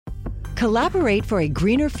Collaborate for a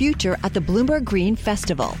greener future at the Bloomberg Green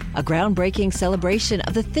Festival, a groundbreaking celebration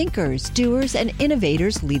of the thinkers, doers, and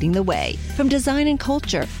innovators leading the way. From design and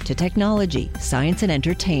culture to technology, science, and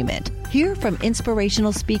entertainment. Hear from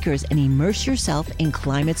inspirational speakers and immerse yourself in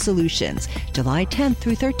climate solutions. July 10th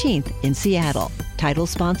through 13th in Seattle. Title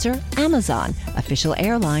sponsor, Amazon. Official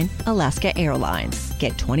airline, Alaska Airlines.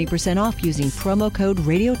 Get 20% off using promo code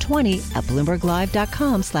radio20 at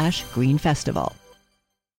BloombergLive.com/Green Festival.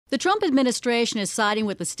 The Trump administration is siding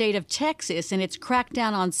with the state of Texas in its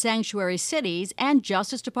crackdown on sanctuary cities, and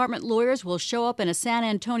Justice Department lawyers will show up in a San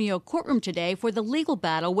Antonio courtroom today for the legal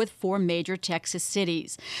battle with 4 major Texas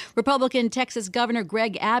cities. Republican Texas Governor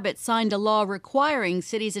Greg Abbott signed a law requiring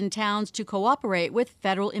cities and towns to cooperate with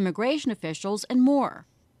federal immigration officials and more.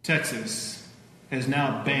 Texas has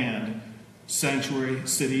now banned sanctuary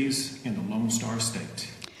cities in the Lone Star State.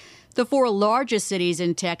 The 4 largest cities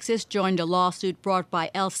in Texas joined a lawsuit brought by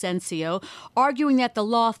El Cencio, arguing that the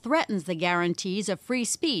law threatens the guarantees of free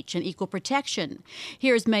speech and equal protection.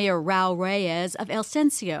 Here's Mayor Raul Reyes of El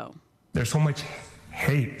Cencio. There's so much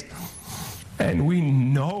hate, and we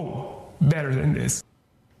know better than this.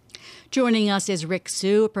 Joining us is Rick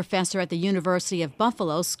Hsu, a professor at the University of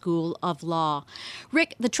Buffalo School of Law.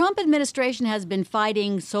 Rick, the Trump administration has been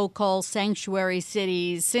fighting so-called sanctuary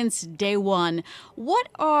cities since day one. What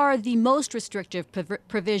are the most restrictive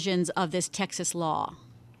provisions of this Texas law?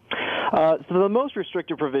 So the most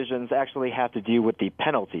restrictive provisions actually have to do with the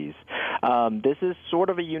penalties. This is sort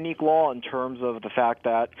of a unique law in terms of the fact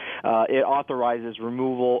that it authorizes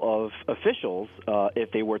removal of officials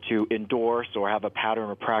if they were to endorse or have a pattern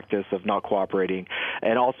or practice of not cooperating,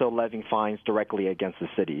 and also levying fines directly against the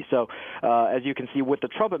city. So as you can see with the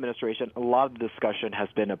Trump administration, a lot of the discussion has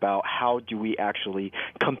been about how do we actually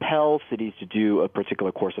compel cities to do a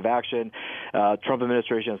particular course of action. Trump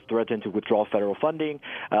administration has threatened to withdraw federal funding.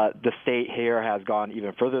 The state here has gone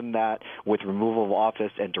even further than that with removal of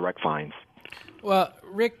office and direct fines. Well,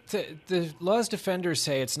 Rick, the law's defenders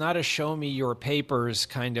say it's not a show me your papers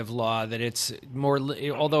kind of law, that it's more,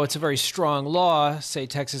 although it's a very strong law, say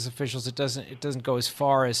Texas officials, it doesn't go as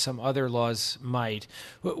far as some other laws might.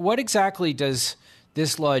 What exactly does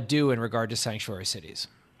this law do in regard to sanctuary cities?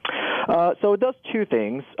 So it does 2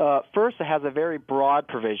 things. First, it has a very broad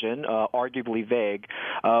provision, arguably vague,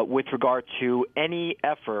 with regard to any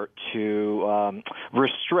effort to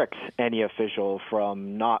restrict any official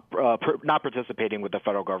from not participating with the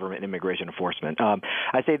federal government in immigration enforcement.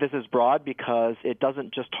 I say this is broad because it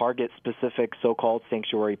doesn't just target specific so-called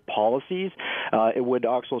sanctuary policies. It would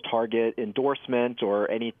also target endorsement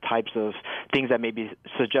or any types of things that may be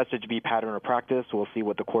suggested to be pattern or practice. We'll see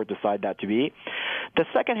what the court decide that to be. The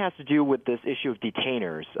second has to do with this issue of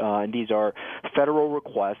detainers, and these are federal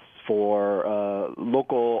requests for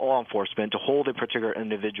local law enforcement to hold a particular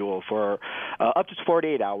individual for up to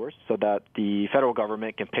 48 hours so that the federal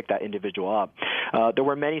government can pick that individual up. There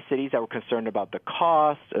were many cities that were concerned about the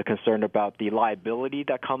cost, concerned about the liability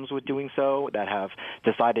that comes with doing so, that have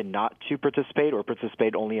decided not to participate or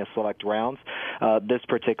participate only in select rounds. This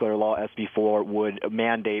particular law, SB4, would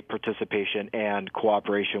mandate participation and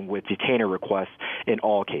cooperation with detainer requests in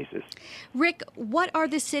all cases. Rick, what are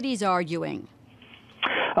the cities arguing?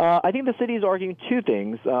 I think the city is arguing 2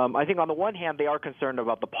 things. I think on the one hand, they are concerned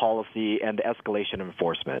about the policy and the escalation of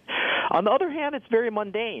enforcement. On the other hand, it's very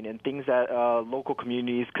mundane and things that local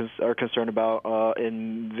communities are concerned about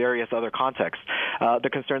in various other contexts. They're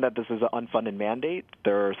concerned that this is an unfunded mandate.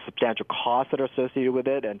 There are substantial costs that are associated with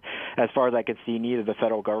it, and as far as I can see, neither the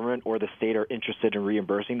federal government or the state are interested in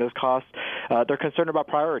reimbursing those costs. They're concerned about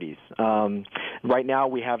priorities. Right now,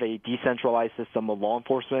 we have a decentralized system of law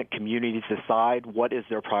enforcement. Communities decide what is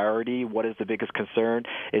their priority, what is the biggest concern.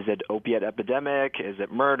 Is it opiate epidemic? Is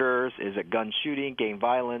it murders? Is it gun shooting, gang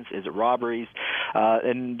violence? Is it robberies?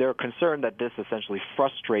 And they're concerned that this essentially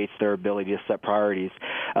frustrates their ability to set priorities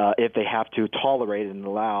if they have to tolerate and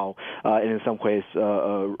allow, and in some ways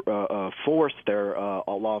force their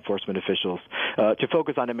law enforcement officials to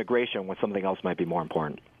focus on immigration when something else might be more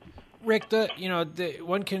important. Rick,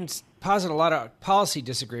 one can posit a lot of policy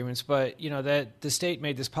disagreements, but that the state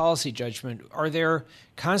made this policy judgment. Are there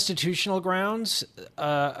constitutional grounds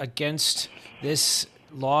against this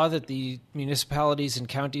law that the municipalities and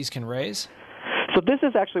counties can raise? So this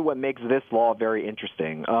is actually what makes this law very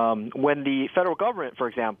interesting. When the federal government, for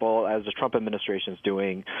example, as the Trump administration is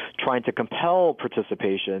doing, trying to compel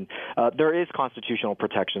participation, there is constitutional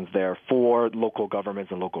protections there for local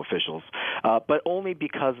governments and local officials, but only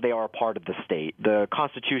because they are a part of the state. The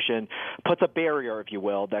Constitution puts a barrier, if you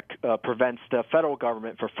will, that prevents the federal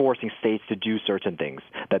government from forcing states to do certain things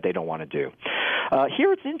that they don't want to do.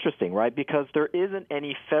 Here it's interesting, right, because there isn't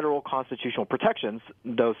any federal constitutional protections,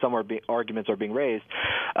 though some arguments are being raised,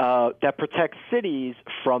 that protect cities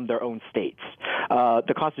from their own states.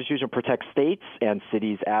 The Constitution protects states and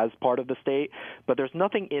cities as part of the state, but there's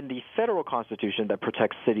nothing in the federal Constitution that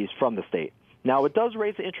protects cities from the state. Now, it does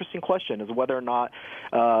raise an interesting question as whether or not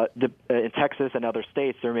in Texas and other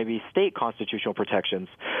states there may be state constitutional protections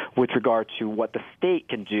with regard to what the state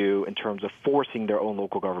can do in terms of forcing their own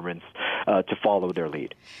local governments to follow their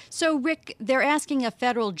lead. So, Rick, they're asking a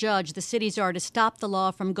federal judge, the cities are, to stop the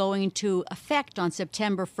law from going into effect on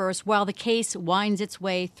September 1st while the case winds its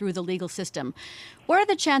way through the legal system. What are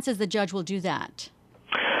the chances the judge will do that?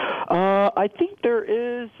 I think there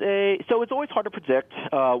is so it's always hard to predict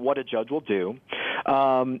what a judge will do.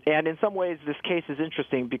 And in some ways, this case is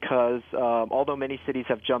interesting because although many cities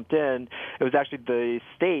have jumped in, it was actually the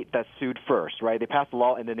state that sued first, right? They passed the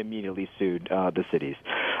law and then immediately sued the cities.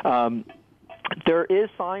 There is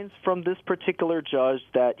signs from this particular judge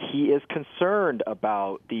that he is concerned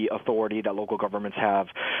about the authority that local governments have,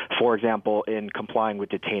 for example, in complying with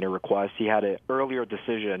detainer requests. He had an earlier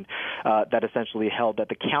decision that essentially held that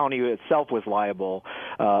the county itself was liable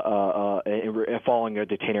in following a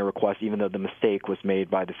detainer request, even though the mistake was made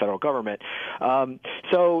by the federal government.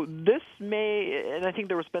 So this may, and I think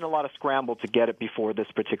there's been a lot of scramble to get it before this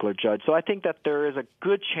particular judge. So I think that there is a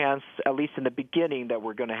good chance, at least in the beginning, that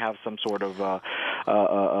we're going to have some sort of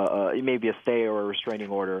maybe a stay or a restraining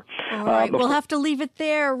order. All right, we'll have to leave it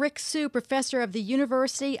there. Rick Hsu, professor of the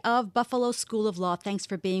University of Buffalo School of Law. Thanks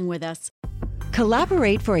for being with us.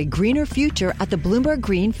 Collaborate for a greener future at the Bloomberg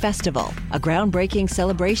Green Festival, a groundbreaking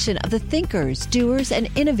celebration of the thinkers, doers, and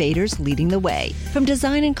innovators leading the way. From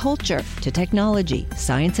design and culture to technology,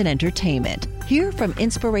 science, and entertainment. Hear from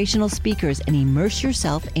inspirational speakers and immerse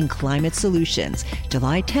yourself in climate solutions.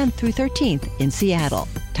 July 10th through 13th in Seattle.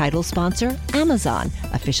 Title sponsor, Amazon.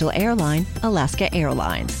 Official airline, Alaska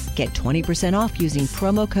Airlines. Get 20% off using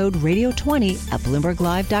promo code radio20 at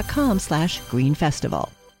BloombergLive.com/Green Festival.